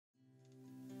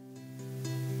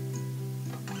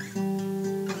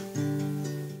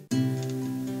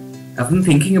I've been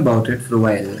thinking about it for a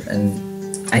while,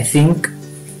 and I think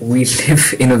we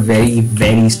live in a very,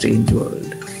 very strange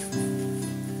world.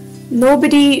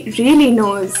 Nobody really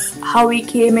knows how we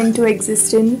came into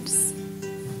existence.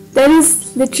 There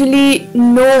is literally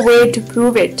no way to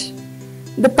prove it.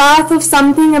 The path of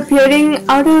something appearing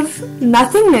out of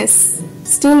nothingness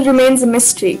still remains a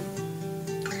mystery.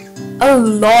 A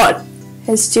lot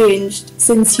has changed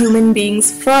since human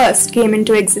beings first came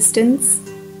into existence,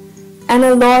 and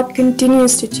a lot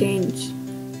continues to change.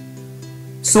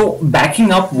 So, backing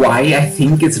up why I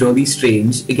think it's really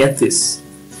strange, get this.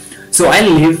 So, I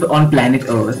live on planet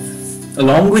Earth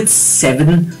along with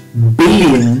 7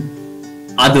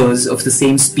 billion others of the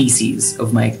same species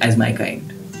as my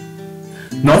kind.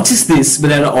 Not just this,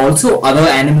 but there are also other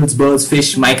animals, birds,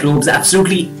 fish, microbes,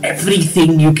 absolutely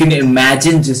everything you can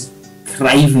imagine just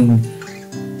thriving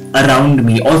around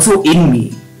me, also in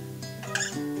me.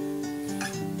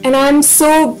 And I'm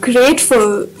so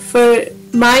grateful for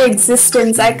my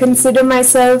existence. I consider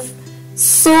myself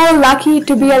so lucky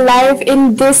to be alive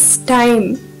in this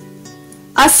time.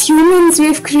 Us humans,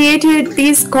 we've created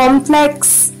these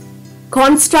complex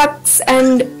constructs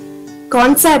and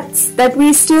concepts that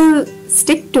we still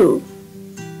stick to.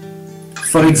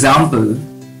 For example,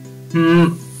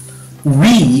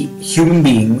 we human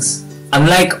beings,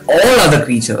 unlike all other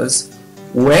creatures,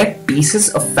 wear pieces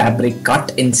of fabric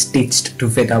cut and stitched to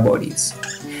fit our bodies.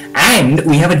 And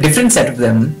we have a different set of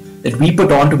them that we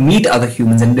put on to meet other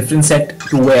humans, and a different set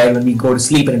to wear when we go to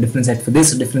sleep, and a different set for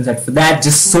this, a different set for that,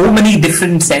 just so many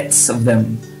different sets of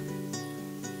them.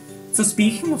 So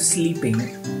speaking of sleeping,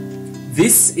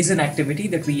 this is an activity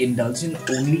that we indulge in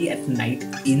only at night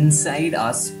inside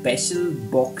our special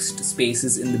boxed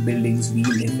spaces in the buildings we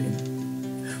live in.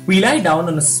 We lie down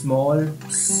on a small,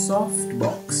 soft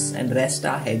box and rest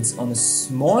our heads on a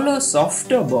smaller,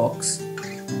 softer box,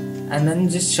 and then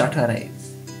just shut our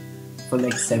eyes for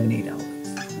like 7-8 hours.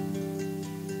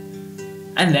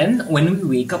 And then when we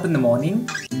wake up in the morning,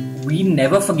 we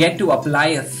never forget to apply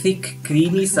a thick,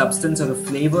 creamy substance or a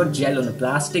flavored gel on a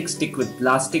plastic stick with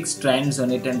plastic strands on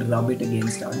it and rub it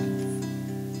against our teeth.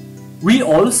 We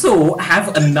also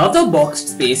have another boxed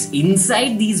space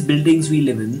inside these buildings we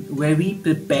live in where we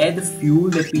prepare the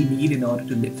fuel that we need in order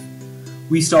to live.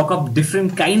 We stock up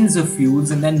different kinds of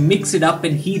fuels and then mix it up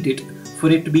and heat it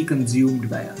for it to be consumed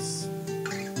by us.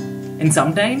 And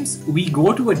sometimes we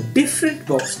go to a different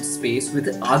boxed space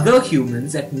with other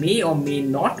humans that may or may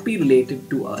not be related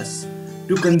to us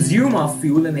to consume our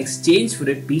fuel and exchange for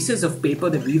it pieces of paper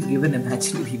that we've given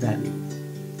imaginary value.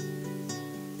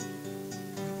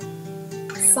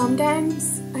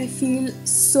 Sometimes I feel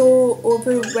so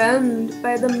overwhelmed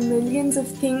by the millions of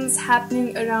things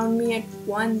happening around me at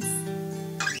once.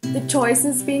 The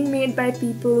choices being made by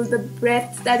people, the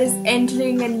breath that is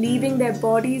entering and leaving their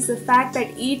bodies, the fact that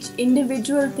each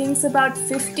individual thinks about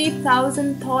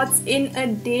 50,000 thoughts in a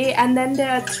day, and then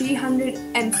there are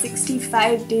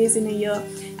 365 days in a year,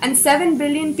 and 7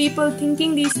 billion people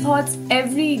thinking these thoughts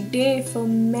every day for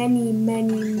many,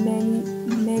 many, many,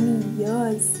 many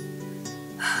years.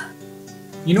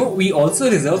 You know, we also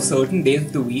reserve certain days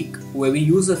of the week where we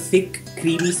use a thick,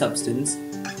 creamy substance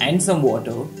and some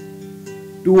water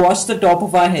to wash the top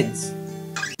of our heads.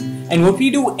 And what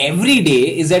we do every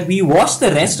day is that we wash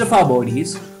the rest of our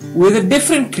bodies with a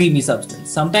different creamy substance,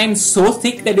 sometimes so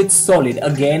thick that it's solid,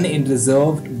 again in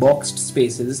reserved boxed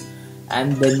spaces,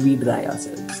 and then we dry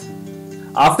ourselves.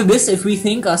 After this, if we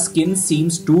think our skin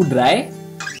seems too dry,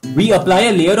 we apply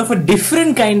a layer of a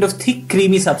different kind of thick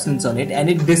creamy substance on it and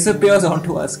it disappears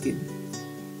onto our skin.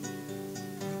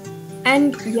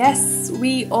 And yes,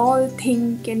 we all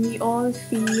think and we all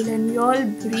feel and we all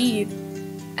breathe.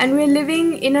 And we're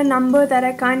living in a number that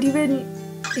I can't even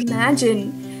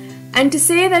imagine. And to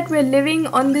say that we're living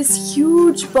on this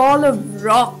huge ball of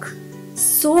rock,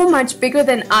 so much bigger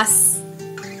than us,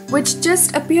 which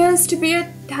just appears to be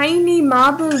a tiny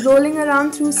marble rolling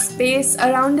around through space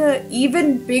around an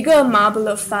even bigger marble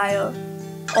of fire,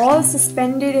 all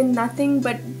suspended in nothing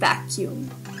but vacuum.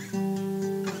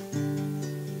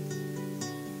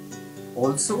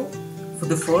 Also, for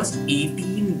the first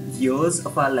 18 years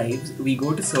of our lives, we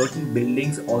go to certain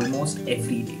buildings almost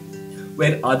every day,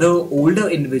 where other older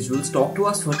individuals talk to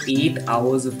us for 8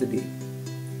 hours of the day.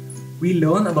 We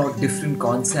learn about different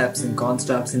concepts and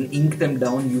constructs and ink them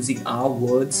down using our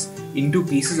words into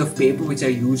pieces of paper which are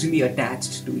usually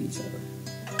attached to each other.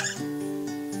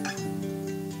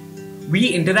 We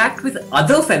interact with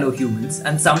other fellow humans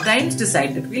and sometimes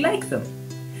decide that we like them.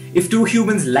 If two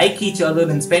humans like each other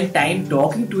and spend time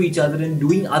talking to each other and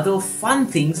doing other fun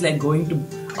things like going to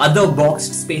other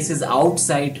boxed spaces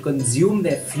outside to consume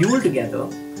their fuel together,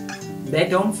 their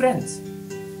term friends.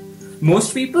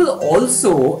 Most people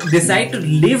also decide to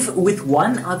live with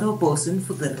one other person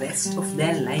for the rest of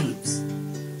their lives.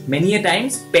 Many a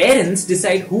times, parents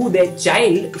decide who their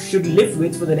child should live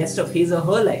with for the rest of his or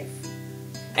her life.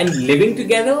 And living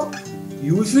together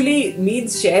usually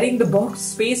means sharing the box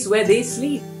space where they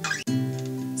sleep.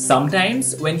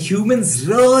 Sometimes, when humans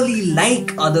really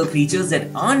like other creatures that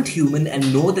aren't human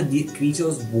and know that the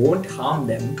creatures won't harm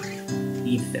them,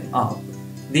 eat them up,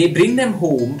 they bring them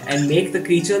home and make the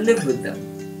creature live with them.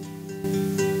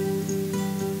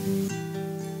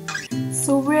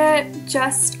 So we're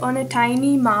just on a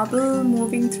tiny marble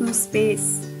moving through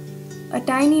space. A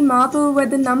tiny marble where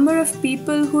the number of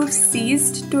people who have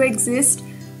ceased to exist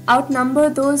outnumber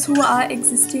those who are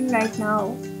existing right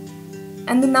now.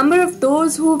 And the number of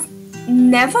those who've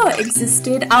never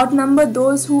existed outnumber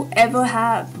those who ever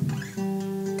have.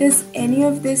 Does any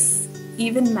of this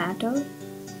even matter?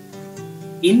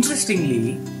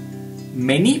 Interestingly,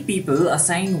 many people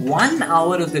assign 1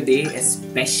 hour of the day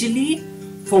especially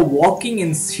for walking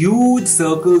in huge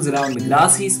circles around the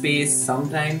grassy space,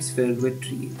 sometimes filled with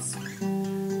trees.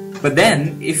 But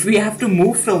then, if we have to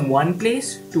move from one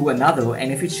place to another,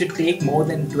 and if it should take more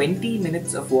than 20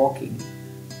 minutes of walking,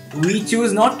 we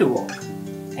choose not to walk,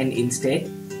 and instead,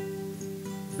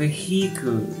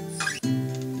 vehicles.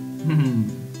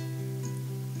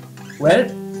 Well,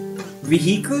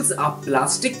 vehicles are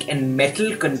plastic and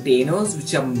metal containers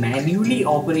which are manually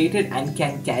operated and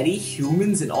can carry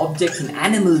humans and objects and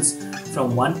animals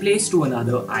from one place to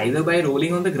another, either by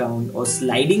rolling on the ground or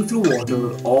sliding through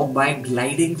water or by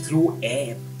gliding through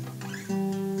air.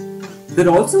 There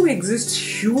also exist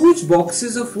huge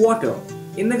boxes of water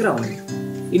in the ground,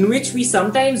 in which we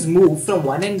sometimes move from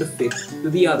one end of it to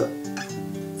the other.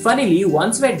 Funnily,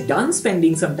 once we're done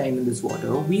spending some time in this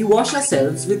water, we wash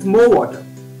ourselves with more water.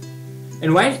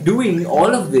 And while doing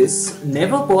all of this,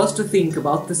 never pause to think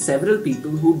about the several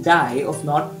people who die of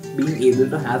not being able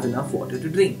to have enough water to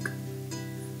drink.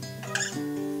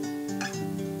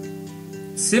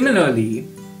 Similarly,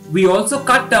 we also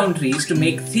cut down trees to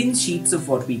make thin sheets of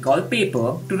what we call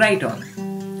paper to write on.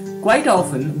 Quite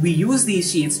often, we use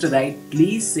these sheets to write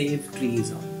 "Please save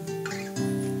trees" on.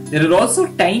 There are also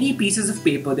tiny pieces of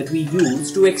paper that we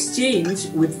use to exchange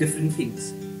with different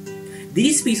things.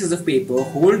 These pieces of paper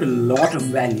hold a lot of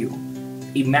value,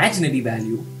 imaginary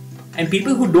value, and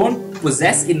people who don't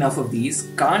possess enough of these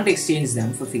can't exchange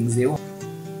them for things they want.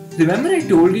 Remember I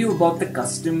told you about the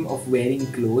custom of wearing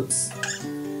clothes?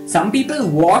 Some people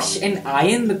wash and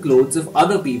iron the clothes of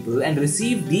other people and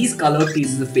receive these colored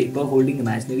pieces of paper holding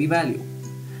imaginary value.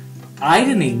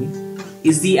 Ironing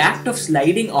is the act of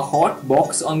sliding a hot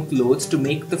box on clothes to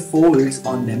make the folds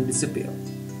on them disappear.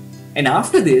 And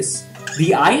after this,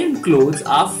 the ironed clothes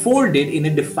are folded in a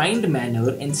defined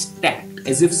manner and stacked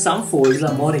as if some folds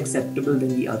are more acceptable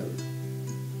than the others.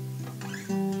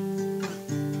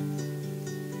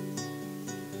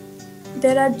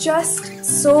 There are just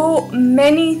so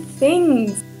many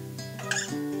things.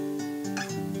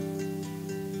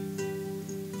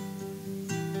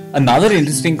 Another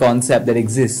interesting concept that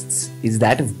exists is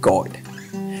that of God.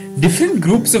 Different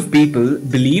groups of people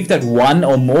believe that one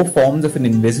or more forms of an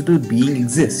invisible being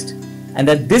exist, and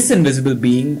that this invisible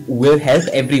being will help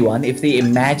everyone if they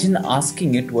imagine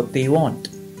asking it what they want.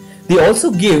 They also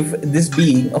give this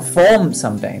being a form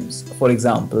sometimes, for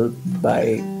example,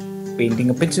 by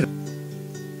painting a picture.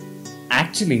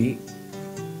 Actually,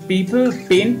 people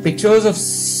paint pictures of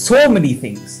so many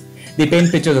things. They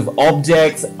paint pictures of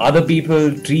objects, other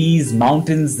people, trees,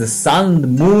 mountains, the sun, the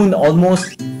moon,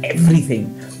 almost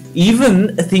everything.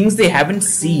 Even things they haven't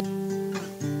seen.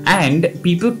 And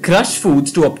people crush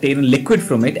foods to obtain a liquid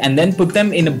from it and then put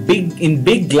them in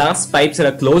big glass pipes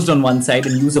that are closed on one side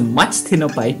and use a much thinner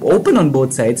pipe open on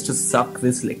both sides to suck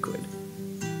this liquid.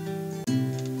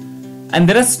 And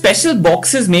there are special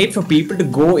boxes made for people to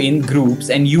go in groups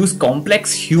and use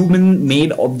complex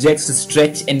human-made objects to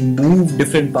stretch and move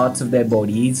different parts of their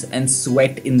bodies and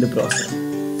sweat in the process.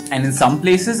 And in some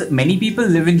places, many people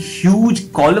live in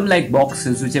huge column-like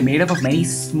boxes which are made up of many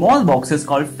small boxes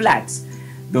called flats,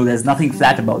 though there's nothing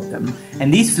flat about them.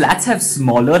 And these flats have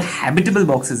smaller, habitable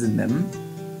boxes in them.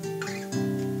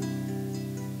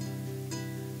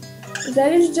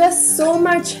 There is just so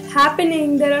much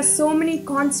happening. There are so many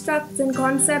constructs and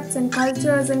concepts and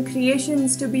cultures and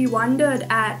creations to be wondered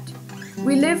at.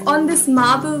 We live on this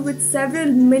marble with several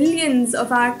millions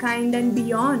of our kind and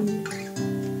beyond.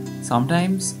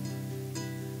 Sometimes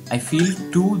I feel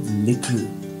too little.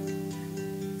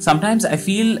 Sometimes I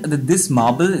feel that this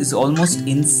marble is almost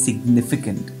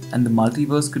insignificant and the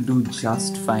multiverse could do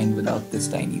just fine without this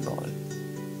tiny ball.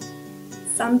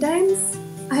 Sometimes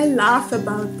I laugh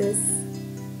about this,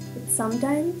 but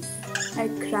sometimes I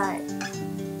cry.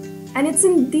 And it's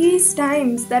in these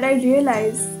times that I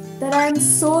realize that I am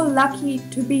so lucky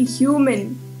to be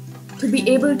human, to be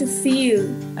able to feel.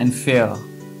 And fear.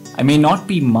 I may not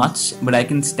be much, but I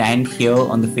can stand here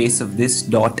on the face of this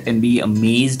dot and be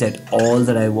amazed at all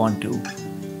that I want to.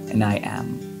 And I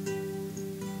am.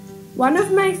 One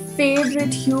of my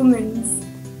favorite humans,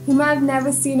 whom I've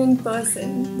never seen in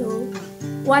person though,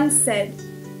 once said,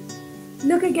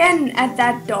 "Look again at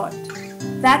that dot.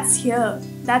 That's here.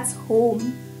 That's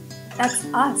home. That's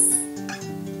us.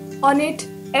 On it,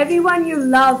 everyone you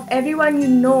love, everyone you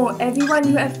know, everyone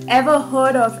you have ever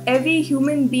heard of, every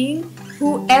human being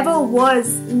who ever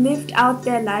was lived out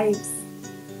their lives.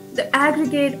 The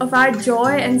aggregate of our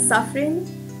joy and suffering,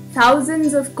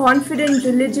 thousands of confident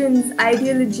religions,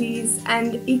 ideologies,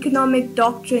 and economic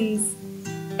doctrines,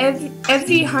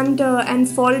 every hunter and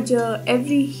forager,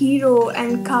 every hero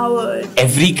and coward,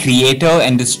 Every creator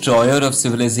and destroyer of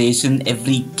civilization,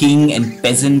 every king and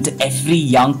peasant, every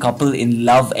young couple in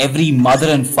love, every mother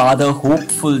and father,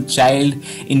 hopeful child,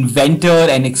 inventor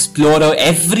and explorer,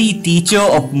 every teacher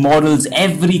of morals,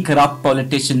 every corrupt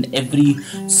politician, every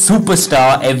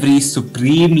superstar, every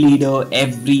supreme leader,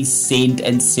 every saint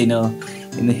and sinner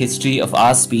in the history of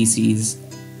our species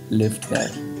lived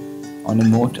there, on a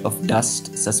mote of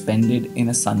dust suspended in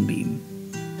a sunbeam."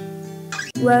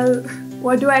 well,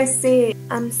 what do I say?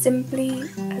 I'm simply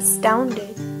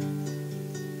astounded.